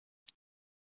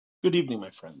Good evening, my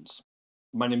friends.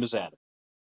 My name is Adam,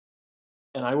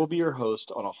 and I will be your host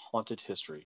on A Haunted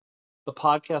History, the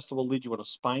podcast that will lead you on a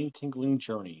spine-tingling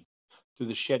journey through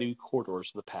the shadowy corridors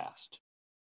of the past.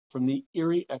 From the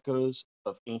eerie echoes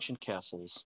of ancient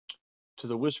castles to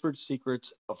the whispered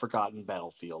secrets of forgotten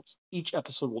battlefields, each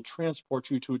episode will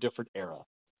transport you to a different era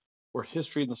where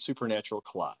history and the supernatural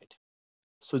collide.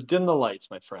 So dim the lights,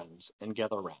 my friends, and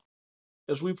gather around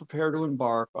as we prepare to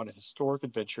embark on a historic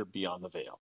adventure beyond the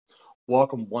veil.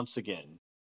 Welcome once again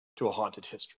to A Haunted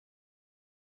History.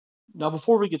 Now,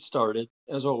 before we get started,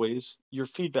 as always, your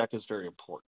feedback is very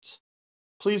important.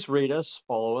 Please rate us,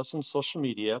 follow us on social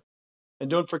media, and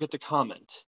don't forget to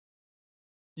comment.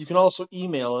 You can also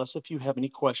email us if you have any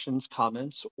questions,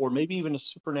 comments, or maybe even a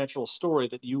supernatural story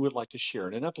that you would like to share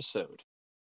in an episode.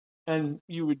 And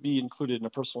you would be included in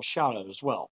a personal shout out as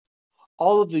well.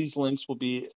 All of these links will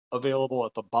be available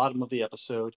at the bottom of the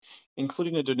episode,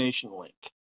 including a donation link.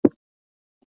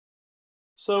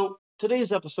 So,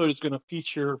 today's episode is going to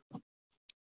feature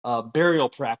burial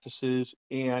practices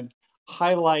and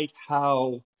highlight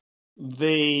how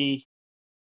they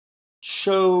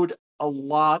showed a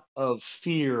lot of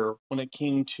fear when it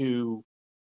came to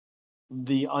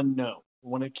the unknown,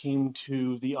 when it came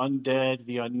to the undead,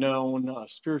 the unknown,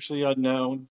 spiritually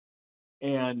unknown,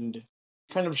 and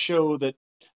kind of show that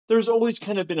there's always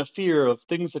kind of been a fear of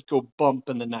things that go bump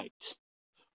in the night,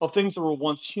 of things that were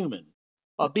once human,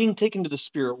 being taken to the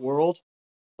spirit world,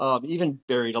 even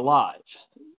buried alive.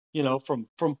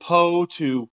 From Poe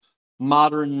to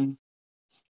modern,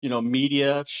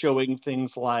 media showing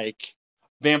things like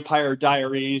Vampire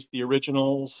Diaries, the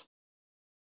originals,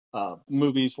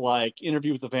 movies like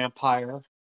Interview with the Vampire,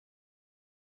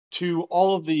 to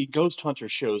all of the ghost hunter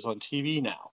shows on TV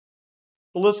now.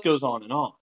 The list goes on and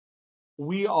on.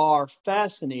 We are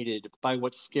fascinated by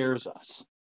what scares us.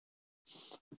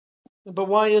 But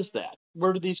why is that?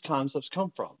 Where do these concepts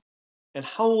come from? And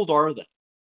how old are they?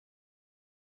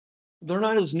 They're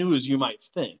not as new as you might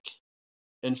think.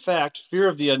 In fact, fear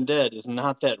of the undead is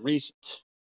not that recent.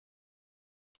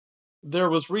 There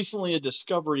was recently a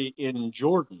discovery in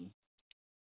Jordan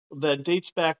that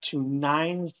dates back to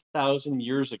 9,000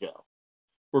 years ago,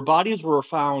 where bodies were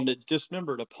found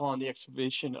dismembered upon the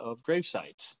excavation of grave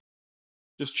sites,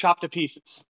 just chopped to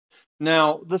pieces.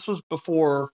 Now, this was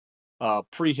before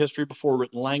prehistory, before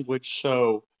written language,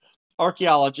 so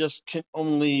archaeologists can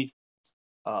only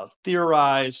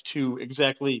theorize to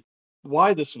exactly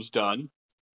why this was done.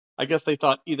 I guess they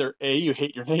thought either A, you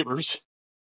hate your neighbors,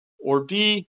 or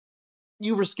B,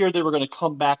 you were scared they were going to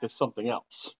come back as something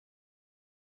else.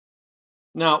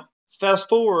 Now, fast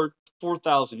forward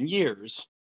 4,000 years,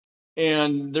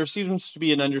 and there seems to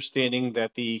be an understanding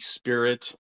that the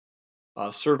spirit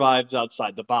survives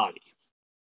outside the body.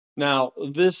 Now,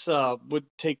 this would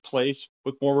take place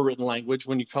with more written language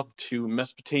when you come to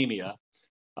Mesopotamia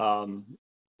and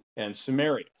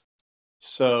Sumeria.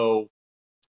 So,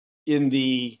 in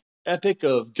the Epic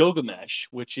of Gilgamesh,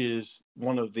 which is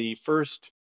one of the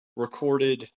first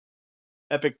recorded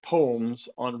epic poems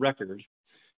on record,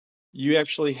 you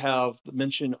actually have the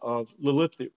mention of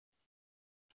Lilithu,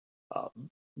 uh,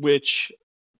 which,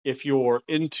 if you're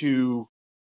into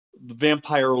the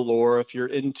vampire lore, if you're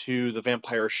into the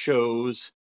vampire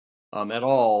shows at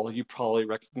all, you probably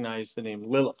recognize the name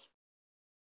Lilith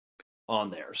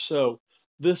on there. So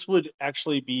this would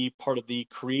actually be part of the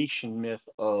creation myth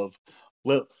of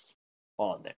Lilith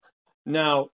on there.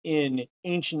 Now, in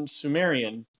ancient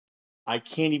Sumerian, I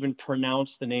can't even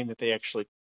pronounce the name that they actually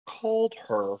called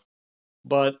her,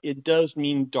 but it does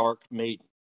mean dark maiden.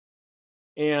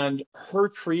 And her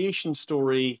creation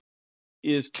story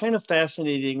is kind of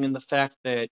fascinating in the fact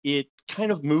that it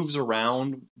kind of moves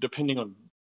around depending on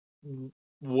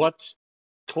what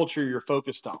culture you're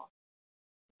focused on.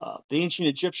 The ancient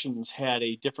Egyptians had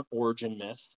a different origin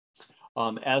myth,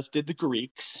 as did the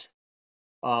Greeks,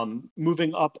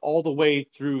 moving up all the way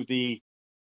through the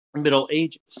Middle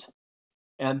Ages.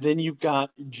 And then you've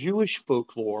got Jewish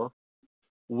folklore,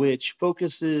 which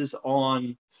focuses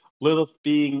on Lilith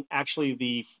being actually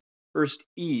the first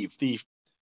Eve,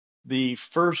 the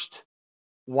first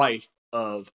wife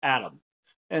of Adam.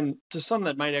 And to some,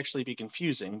 that might actually be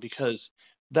confusing because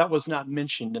that was not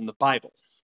mentioned in the Bible.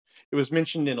 It was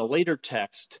mentioned in a later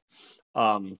text,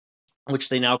 which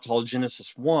they now call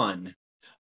Genesis 1,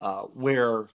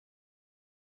 where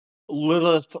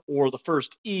Lilith, or the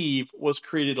first Eve, was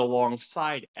created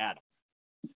alongside Adam.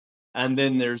 And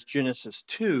then there's Genesis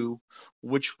 2,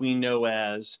 which we know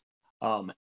as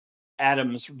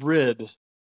Adam's rib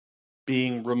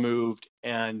being removed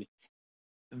and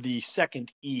the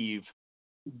second Eve,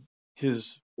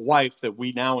 his wife that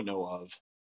we now know of,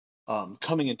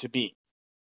 coming into being.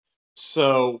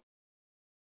 So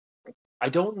I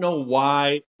don't know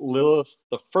why Lilith,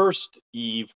 the first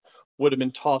Eve, would have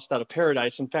been tossed out of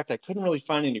paradise. In fact, I couldn't really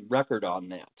find any record on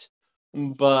that.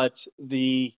 But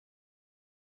the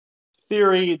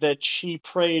theory that she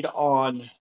preyed on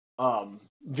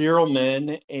virile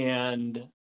men and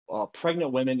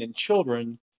pregnant women and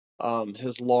children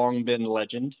has long been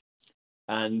legend,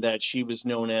 and that she was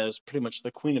known as pretty much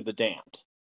the Queen of the Damned.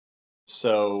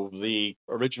 So the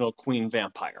original queen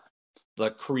vampire,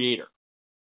 the creator.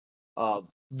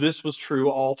 This was true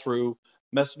all through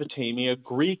Mesopotamia.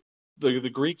 The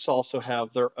Greeks also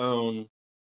have their own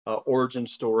origin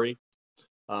story.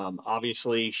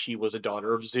 Obviously, she was a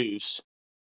daughter of Zeus.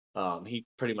 He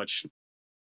pretty much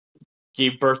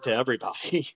gave birth to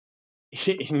everybody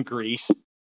in Greece,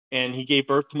 and he gave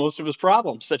birth to most of his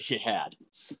problems that he had.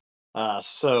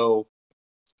 So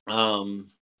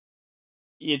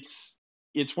it's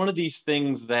one of these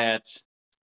things that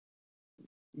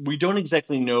we don't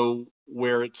exactly know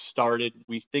where it started.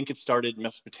 We think it started in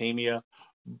Mesopotamia,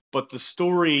 but the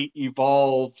story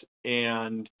evolved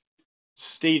and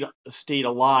stayed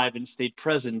alive and stayed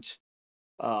present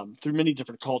through many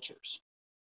different cultures,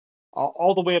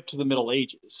 all the way up to the Middle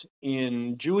Ages.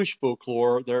 In Jewish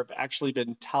folklore, there have actually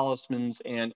been talismans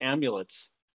and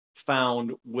amulets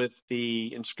found with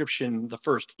the inscription, the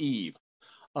first Eve,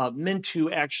 meant to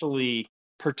actually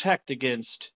protect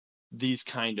against these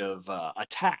kind of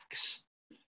attacks.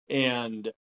 And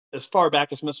as far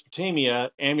back as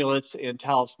Mesopotamia, amulets and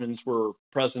talismans were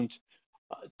present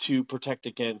to protect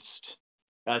against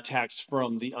attacks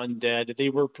from the undead. They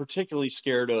were particularly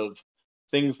scared of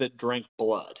things that drank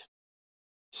blood.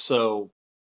 So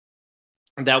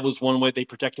that was one way they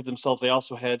protected themselves. They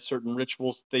also had certain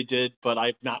rituals they did, but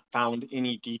I've not found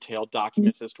any detailed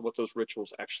documents as to what those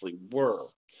rituals actually were.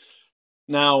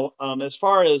 Now, as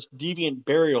far as deviant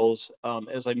burials,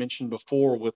 as I mentioned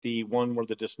before with the one where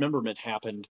the dismemberment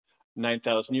happened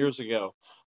 9,000 years ago,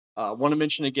 I want to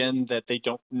mention again that they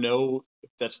don't know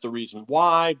if that's the reason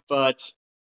why, but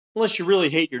unless you really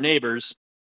hate your neighbors,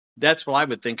 that's what I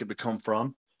would think it would come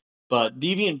from. But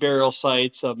deviant burial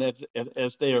sites,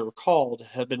 as they are called,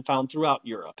 have been found throughout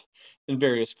Europe in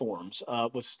various forms,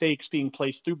 with stakes being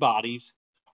placed through bodies,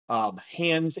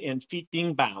 hands and feet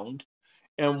being bound.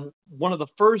 And one of the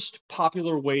first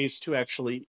popular ways to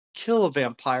actually kill a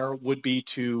vampire would be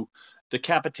to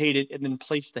decapitate it and then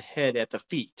place the head at the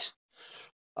feet.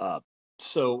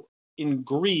 So in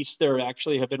Greece, there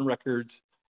actually have been records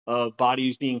of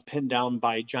bodies being pinned down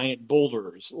by giant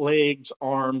boulders, legs,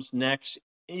 arms, necks,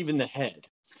 even the head.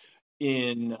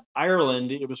 In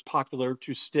Ireland, it was popular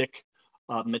to stick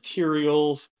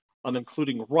materials,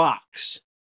 including rocks,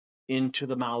 into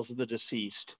the mouths of the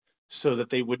deceased so that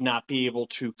they would not be able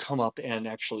to come up and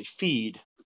actually feed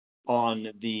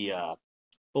on the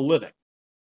living.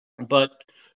 But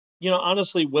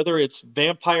honestly, whether it's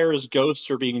vampires,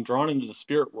 ghosts, or being drawn into the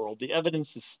spirit world, the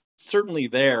evidence is certainly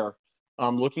there,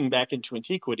 looking back into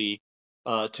antiquity,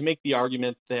 to make the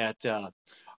argument that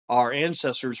our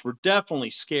ancestors were definitely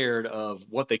scared of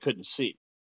what they couldn't see.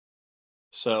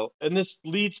 So, and this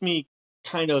leads me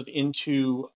kind of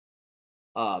into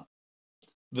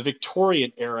the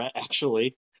Victorian era.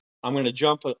 Actually, I'm going to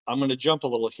jump a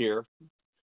little here.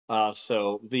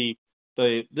 So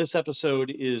this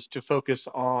episode is to focus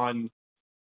on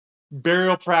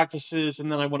burial practices,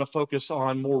 and then I want to focus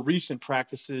on more recent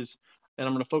practices, and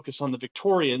I'm going to focus on the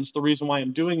Victorians. The reason why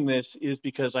I'm doing this is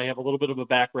because I have a little bit of a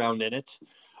background in it.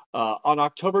 On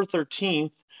October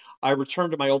 13th, I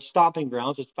returned to my old stomping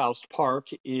grounds at Faust Park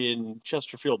in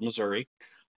Chesterfield, Missouri.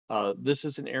 This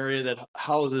is an area that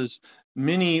houses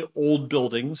many old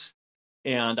buildings,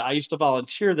 and I used to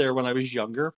volunteer there when I was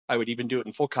younger. I would even do it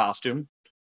in full costume,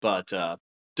 but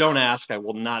don't ask. I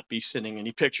will not be sending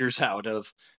any pictures out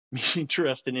of me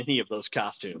dressed in any of those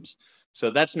costumes. So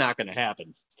that's not going to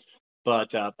happen.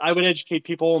 But I would educate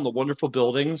people on the wonderful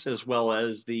buildings, as well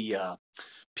as the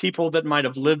people that might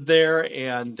have lived there,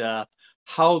 and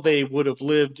how they would have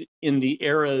lived in the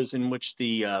eras in which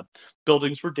the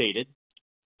buildings were dated.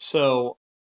 So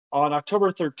on October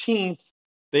 13th,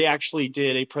 they actually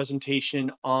did a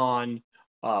presentation on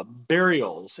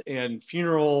burials and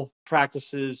funeral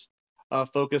practices,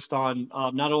 focused on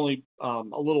not only in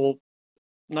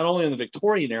the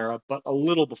Victorian era, but a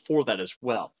little before that as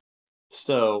well.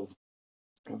 So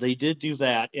they did do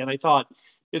that, and I thought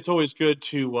it's always good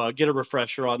to get a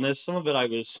refresher on this. Some of it I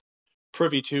was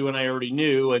privy to and I already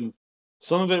knew, and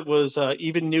some of it was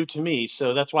even new to me.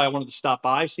 So that's why I wanted to stop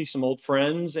by, see some old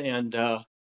friends, and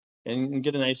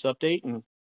get a nice update. And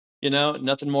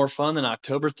nothing more fun than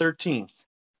October 13th.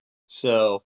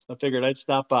 So I figured I'd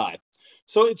stop by.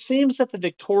 So it seems that the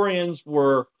Victorians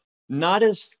were not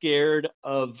as scared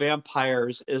of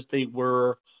vampires as they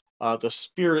were the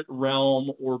spirit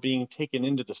realm or being taken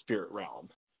into the spirit realm.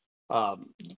 Um,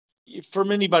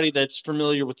 from anybody that's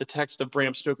familiar with the text of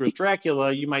Bram Stoker's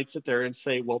Dracula, you might sit there and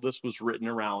say, well, this was written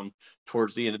around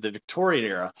towards the end of the Victorian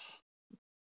era.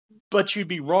 But you'd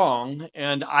be wrong,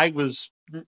 and I was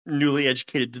newly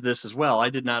educated to this as well. I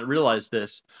did not realize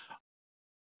this.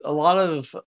 A lot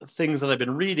of things that I've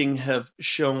been reading have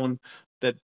shown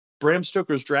that Bram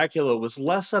Stoker's Dracula was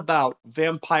less about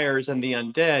vampires and the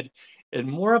undead and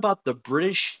more about the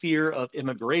British fear of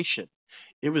immigration.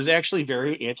 It was actually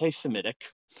very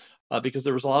anti-Semitic because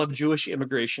there was a lot of Jewish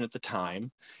immigration at the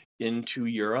time into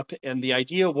Europe, and the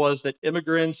idea was that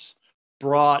immigrants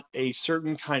brought a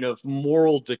certain kind of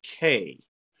moral decay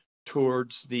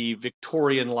towards the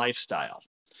Victorian lifestyle.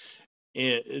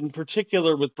 In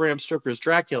particular, with Bram Stoker's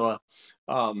Dracula,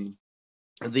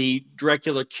 the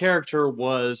Dracula character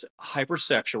was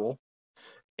hypersexual,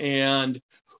 and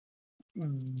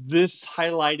this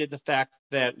highlighted the fact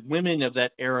that women of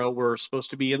that era were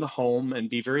supposed to be in the home and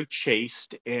be very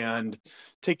chaste and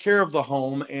take care of the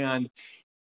home. And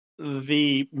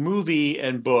the movie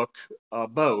and book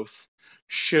both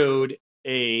showed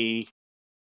an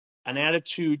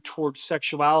attitude towards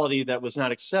sexuality that was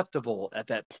not acceptable at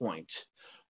that point.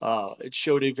 It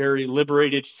showed a very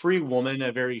liberated, free woman,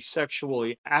 a very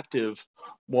sexually active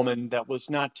woman that was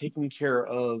not taking care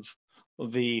of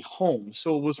the home.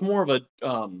 So it was more of a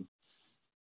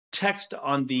text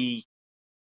on the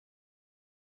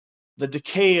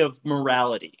decay of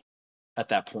morality at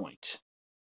that point.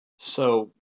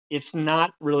 So it's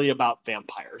not really about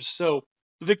vampires. So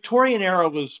the Victorian era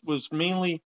was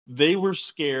mainly they were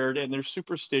scared, and their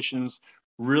superstitions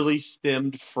really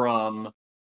stemmed from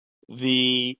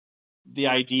the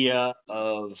idea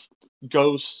of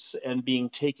ghosts and being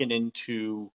taken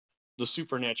into the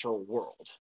supernatural world.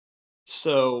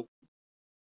 So,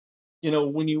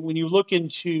 when you look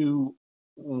into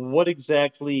what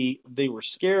exactly they were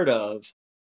scared of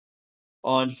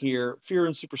on here, fear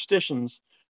and superstitions,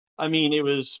 I mean, it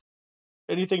was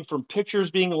anything from pictures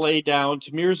being laid down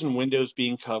to mirrors and windows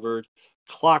being covered,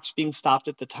 clocks being stopped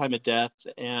at the time of death,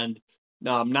 and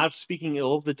not speaking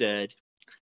ill of the dead,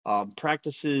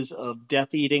 practices of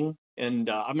death eating, and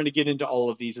I'm going to get into all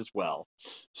of these as well.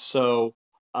 So,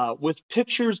 with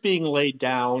pictures being laid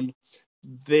down,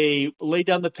 they laid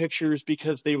down the pictures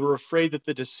because they were afraid that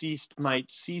the deceased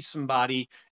might see somebody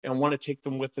and want to take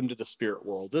them with them to the spirit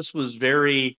world. This was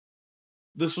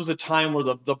a time where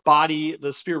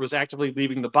the spirit was actively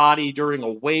leaving the body during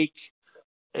a wake,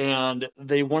 and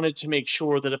they wanted to make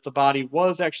sure that if the body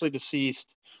was actually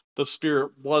deceased, the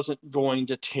spirit wasn't going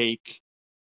to take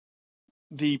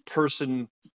the person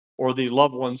or the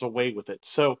loved ones away with it.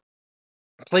 So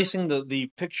placing the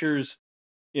pictures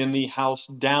in the house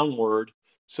downward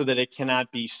so that it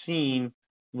cannot be seen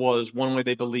was one way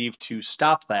they believed to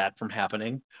stop that from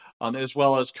happening, as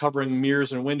well as covering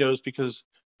mirrors and windows because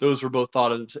those were both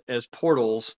thought of as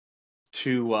portals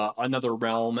to another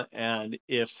realm. And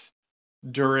if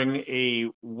during a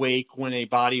wake, when a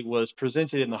body was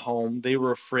presented in the home, they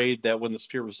were afraid that when the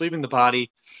spirit was leaving the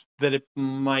body, that it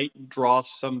might draw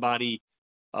somebody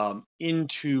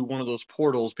into one of those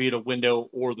portals, be it a window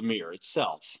or the mirror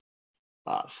itself.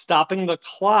 Stopping the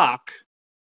clock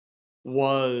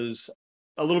was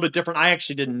a little bit different. I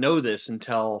actually didn't know this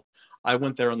until I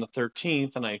went there on the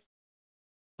 13th, and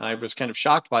I was kind of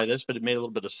shocked by this, but it made a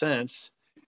little bit of sense.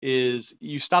 Is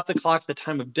you stop the clock at the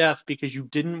time of death because you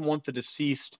didn't want the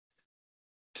deceased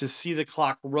to see the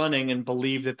clock running and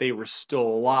believe that they were still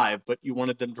alive, but you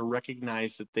wanted them to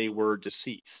recognize that they were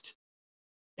deceased.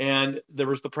 And there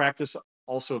was the practice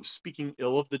also of speaking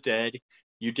ill of the dead.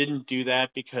 You didn't do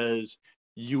that because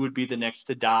you would be the next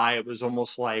to die. It was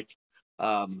almost like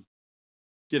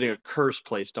getting a curse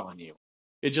placed on you.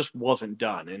 It just wasn't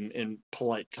done in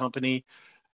polite company.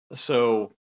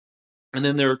 So, and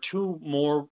then there are two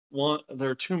more. There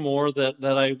are two more that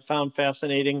I found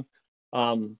fascinating.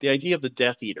 The idea of the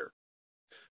Death Eater.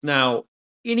 Now,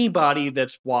 anybody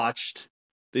that's watched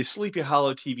the Sleepy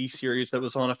Hollow TV series that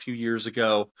was on a few years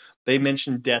ago, they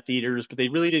mentioned Death Eaters, but they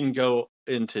really didn't go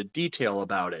into detail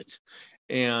about it.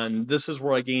 And this is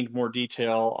where I gained more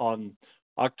detail on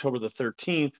October the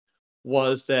 13th,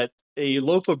 was that a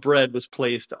loaf of bread was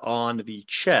placed on the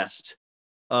chest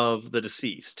of the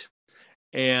deceased.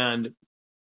 And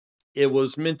it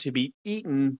was meant to be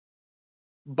eaten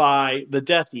by the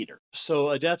Death Eater. So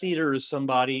a Death Eater is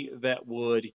somebody that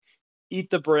would eat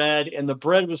the bread, and the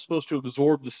bread was supposed to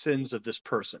absorb the sins of this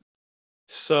person.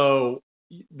 So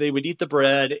they would eat the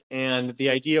bread, and the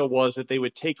idea was that they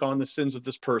would take on the sins of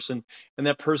this person, and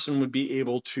that person would be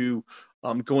able to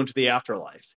go into the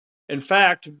afterlife. In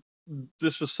fact,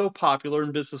 this was so popular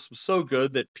and business was so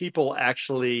good that people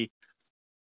actually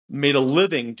made a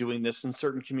living doing this in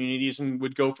certain communities and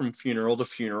would go from funeral to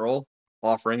funeral,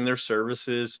 offering their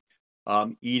services,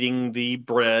 eating the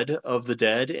bread of the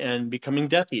dead, and becoming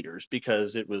Death Eaters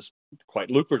because it was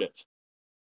quite lucrative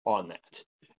on that.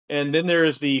 And then there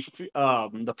is the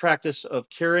practice of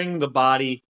carrying the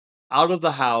body out of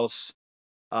the house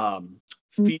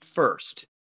feet first.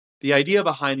 The idea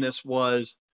behind this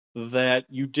was that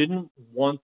you didn't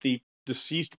want the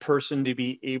deceased person to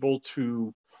be able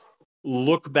to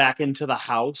look back into the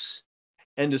house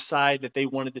and decide that they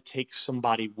wanted to take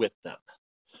somebody with them.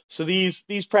 So these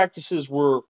practices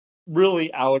were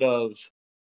really out of,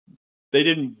 they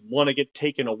didn't want to get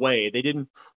taken away. They didn't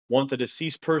want the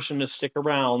deceased person to stick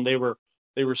around. They were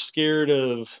scared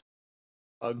of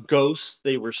ghosts.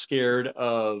 They were scared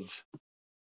of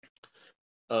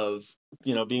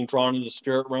being drawn into the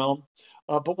spirit realm.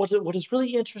 But what is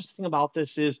really interesting about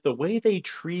this is the way they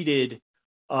treated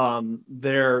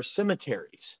their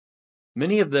cemeteries.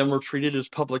 Many of them were treated as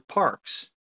public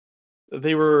parks.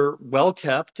 They were well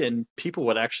kept, and people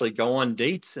would actually go on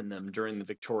dates in them during the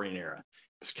Victorian era.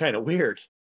 It's kind of weird.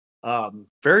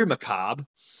 Very macabre.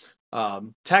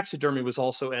 Taxidermy was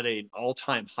also at an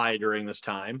all-time high during this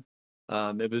time.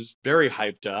 It was very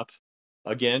hyped up.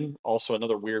 Again, also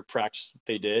another weird practice that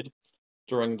they did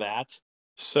during that.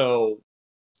 So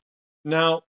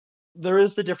now there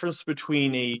is the difference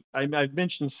between I've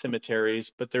mentioned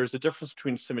cemeteries, but there's a difference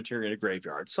between a cemetery and a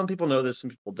graveyard. Some people know this, some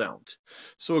people don't.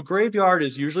 So a graveyard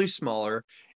is usually smaller,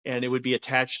 and it would be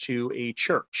attached to a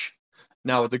church.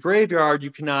 Now, with the graveyard,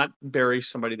 you cannot bury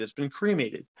somebody that's been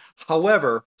cremated.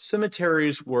 However,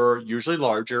 cemeteries were usually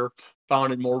larger,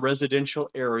 found in more residential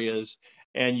areas,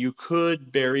 and you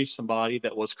could bury somebody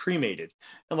that was cremated.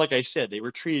 And like I said, they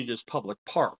were treated as public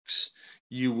parks.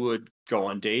 You would go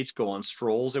on dates, go on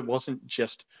strolls. It wasn't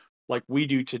just like we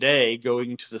do today,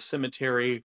 going to the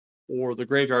cemetery or the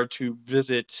graveyard to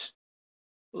visit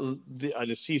a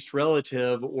deceased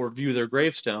relative or view their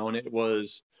gravestone. It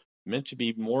was meant to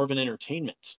be more of an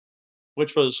entertainment,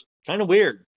 which was kind of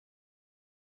weird.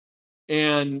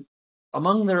 And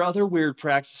among their other weird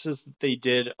practices that they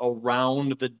did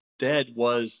around the dead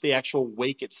was the actual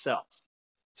wake itself.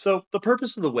 So the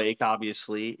purpose of the wake,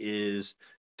 obviously, is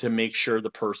to make sure the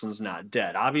person's not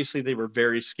dead. Obviously, they were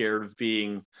very scared of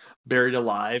being buried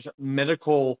alive.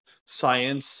 Medical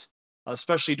science,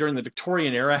 especially during the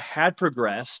Victorian era, had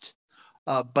progressed,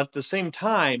 but at the same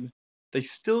time, they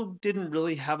still didn't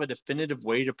really have a definitive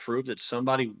way to prove that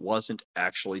somebody wasn't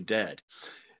actually dead.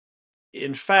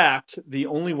 In fact, the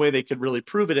only way they could really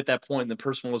prove it at that point, and the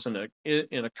person was in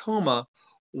a coma,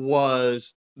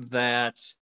 was that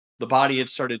the body had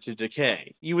started to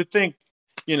decay. You would think,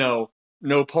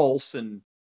 no pulse and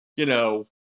no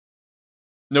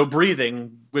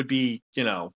breathing would be,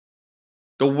 the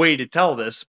way to tell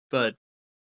this, but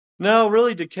no,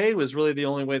 really, decay was really the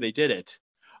only way they did it.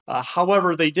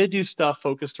 However, they did do stuff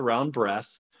focused around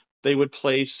breath. They would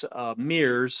place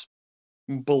mirrors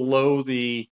below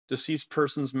the deceased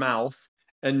person's mouth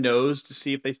and nose to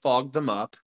see if they fogged them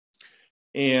up.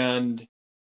 And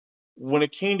when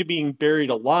it came to being buried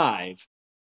alive,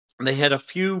 they had a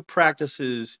few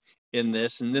practices in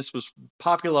this, and this was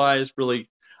popularized really.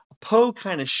 Poe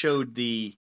kind of showed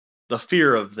the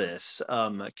fear of this.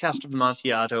 Cast of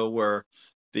Amontillado, where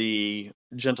the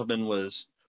gentleman was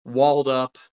walled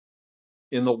up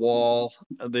in the wall.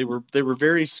 They were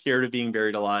very scared of being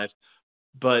buried alive.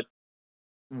 But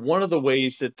one of the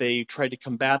ways that they tried to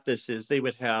combat this is they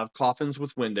would have coffins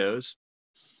with windows,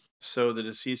 so the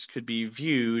deceased could be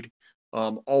viewed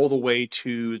all the way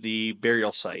to the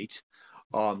burial site.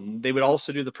 They would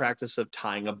also do the practice of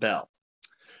tying a bell.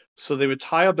 So they would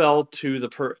tie a bell to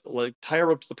tie a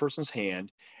rope to the person's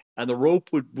hand, and the rope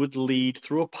would lead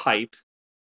through a pipe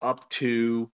up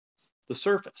to the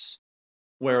surface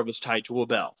where it was tied to a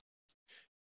bell.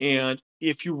 And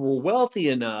if you were wealthy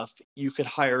enough, you could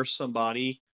hire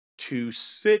somebody to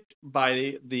sit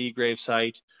by the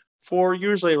gravesite for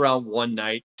usually around one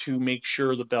night to make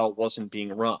sure the bell wasn't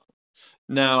being rung.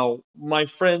 Now, my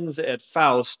friends at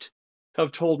Faust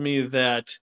have told me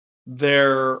that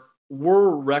there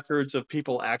were records of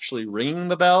people actually ringing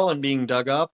the bell and being dug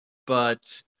up, but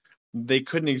they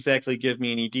couldn't exactly give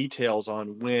me any details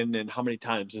on when and how many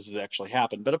times this has actually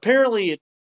happened. But apparently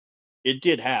it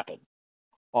did happen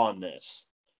on this.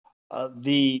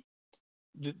 The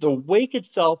wake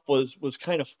itself was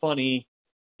kind of funny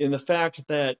in the fact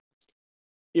that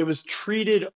it was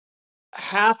treated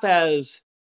half as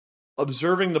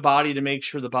observing the body to make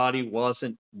sure the body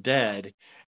wasn't dead,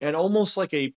 and almost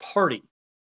like a party.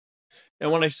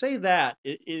 And when I say that,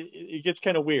 it gets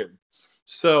kind of weird.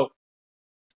 So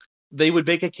they would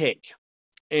bake a cake,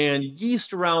 and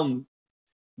yeast around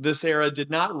this era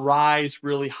did not rise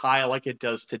really high like it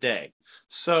does today.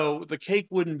 So the cake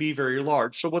wouldn't be very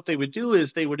large. So what they would do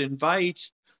is they would invite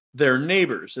their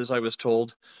neighbors, as I was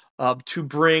told, to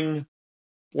bring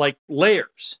like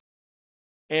layers.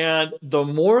 And the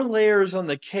more layers on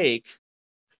the cake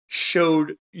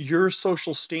showed your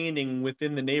social standing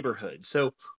within the neighborhood.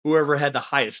 So whoever had the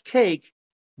highest cake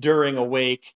during a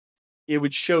wake, it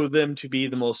would show them to be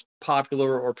the most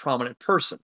popular or prominent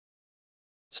person.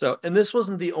 So, and this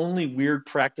wasn't the only weird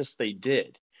practice they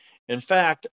did. In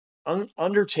fact,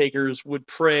 undertakers would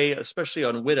prey, especially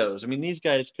on widows. I mean, these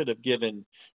guys could have given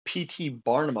P.T.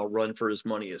 Barnum a run for his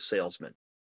money as salesmen,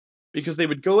 because they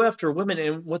would go after women,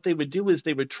 and what they would do is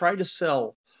they would try to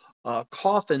sell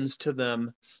coffins to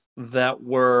them that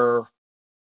were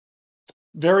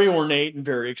very ornate and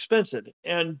very expensive.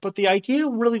 But the idea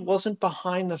really wasn't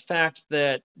behind the fact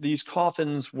that these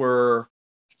coffins were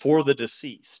for the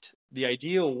deceased. The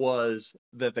idea was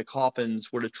that the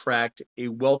coffins would attract a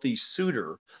wealthy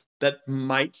suitor that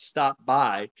might stop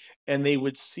by, and they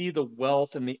would see the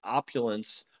wealth and the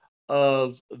opulence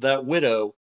of that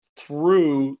widow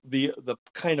through the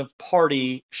kind of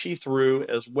party she threw,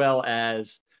 as well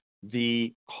as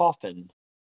the coffin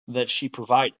that she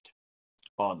provided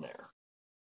on there.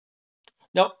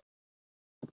 Now,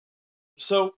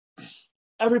 so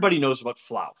everybody knows about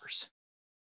flowers.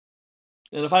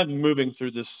 And if I'm moving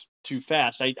through this too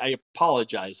fast, I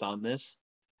apologize on this.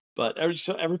 But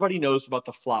so everybody knows about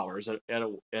the flowers at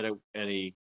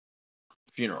a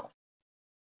funeral.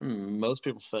 Most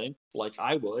people think, like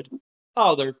I would,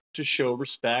 oh, they're to show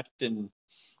respect and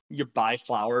you buy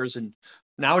flowers. And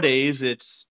nowadays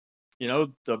it's,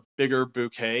 the bigger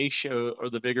bouquet show, or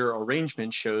the bigger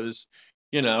arrangement shows,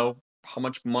 how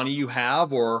much money you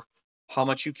have or how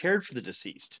much you cared for the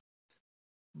deceased.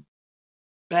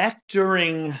 Back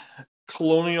during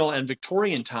colonial and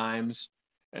Victorian times,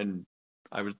 and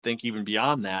I would think even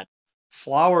beyond that,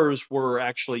 flowers were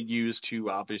actually used to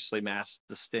obviously mask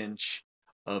the stench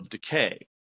of decay.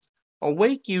 A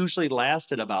wake usually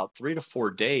lasted about 3 to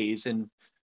 4 days, and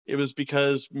it was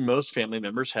because most family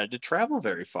members had to travel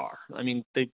very far. I mean,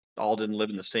 they all didn't live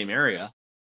in the same area.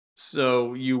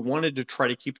 So you wanted to try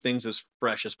to keep things as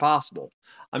fresh as possible.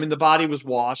 I mean, the body was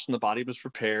washed and the body was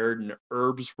prepared and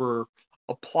herbs were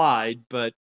applied,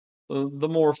 but the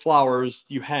more flowers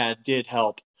you had did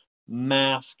help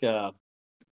mask the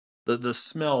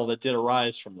smell that did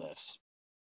arise from this.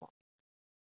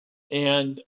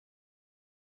 And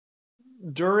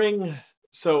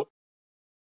so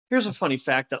here's a funny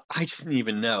fact that I didn't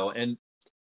even know, and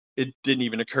it didn't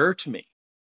even occur to me.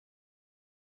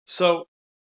 So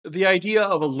the idea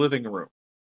of a living room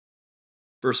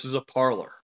versus a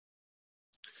parlor.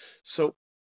 So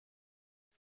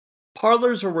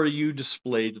parlors are where you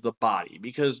displayed the body,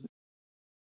 because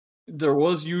there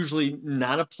was usually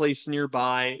not a place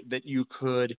nearby that you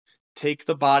could take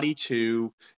the body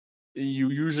to. You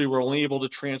usually were only able to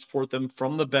transport them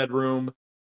from the bedroom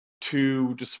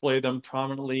to display them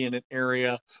prominently in an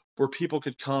area where people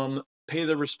could come, pay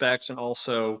their respects, and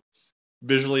also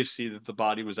visually see that the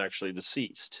body was actually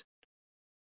deceased.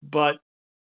 But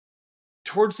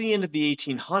towards the end of the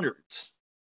 1800s,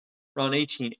 around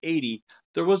 1880,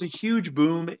 there was a huge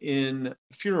boom in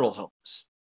funeral homes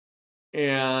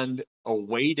and a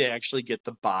way to actually get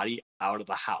the body out of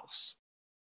the house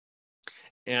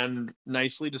and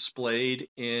nicely displayed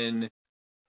in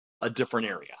a different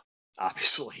area,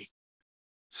 obviously.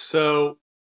 So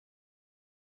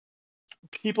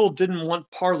people didn't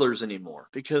want parlors anymore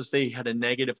because they had a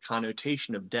negative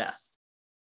connotation of death.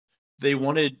 They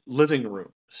wanted living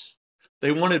rooms.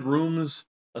 They wanted rooms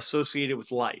associated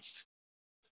with life.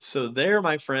 So there,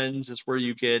 my friends, is where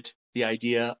you get the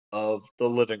idea of the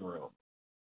living room,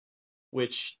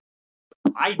 which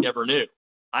I never knew.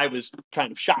 I was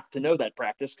kind of shocked to know that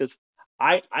practice, because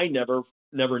I never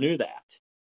knew that.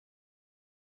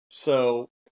 So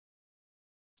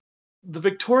the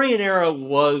Victorian era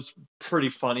was pretty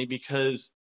funny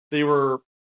because they were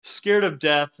scared of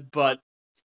death, but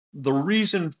the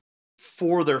reason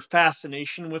for their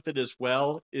fascination with it as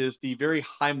well is the very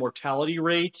high mortality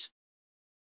rate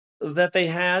that they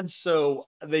had. So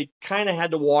they kind of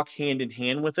had to walk hand in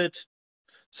hand with it.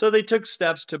 So they took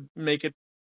steps to make it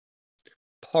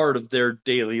part of their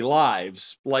daily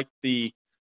lives, like the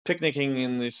picnicking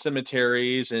in the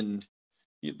cemeteries and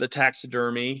the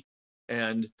taxidermy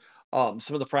and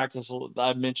some of the practices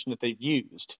I've mentioned that they've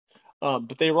used.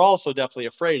 But they were also definitely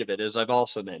afraid of it, as I've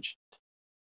also mentioned.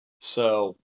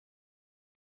 So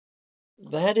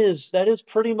that is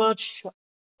pretty much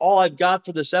all I've got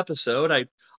for this episode.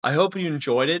 I hope you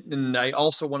enjoyed it, and I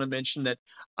also want to mention that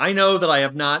I know that I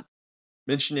have not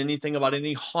mentioned anything about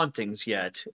any hauntings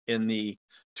yet in the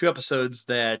 2 episodes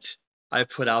that I've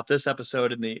put out. This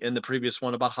episode and the previous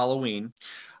one about Halloween.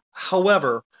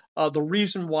 However, the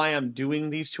reason why I'm doing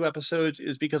these 2 episodes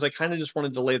is because I kind of just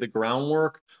wanted to lay the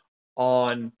groundwork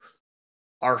on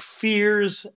our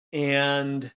fears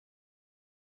and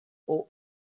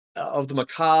of the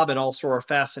macabre and also our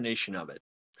fascination of it.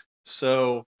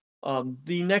 So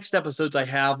the next episodes I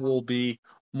have will be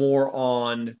more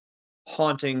on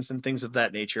hauntings and things of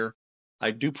that nature.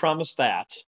 I do promise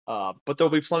that. But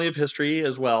there'll be plenty of history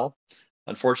as well.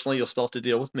 Unfortunately, you'll still have to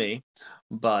deal with me,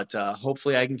 but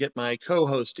hopefully I can get my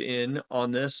co-host in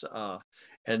on this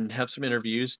and have some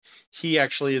interviews. He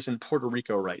actually is in Puerto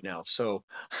Rico right now, so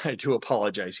I do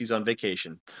apologize. He's on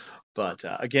vacation. But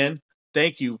again,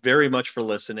 thank you very much for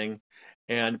listening.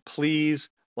 And please,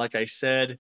 like I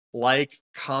said, like,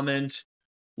 comment,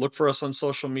 look for us on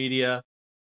social media,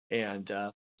 and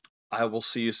I will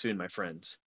see you soon, my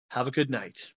friends. Have a good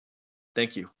night.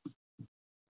 Thank you.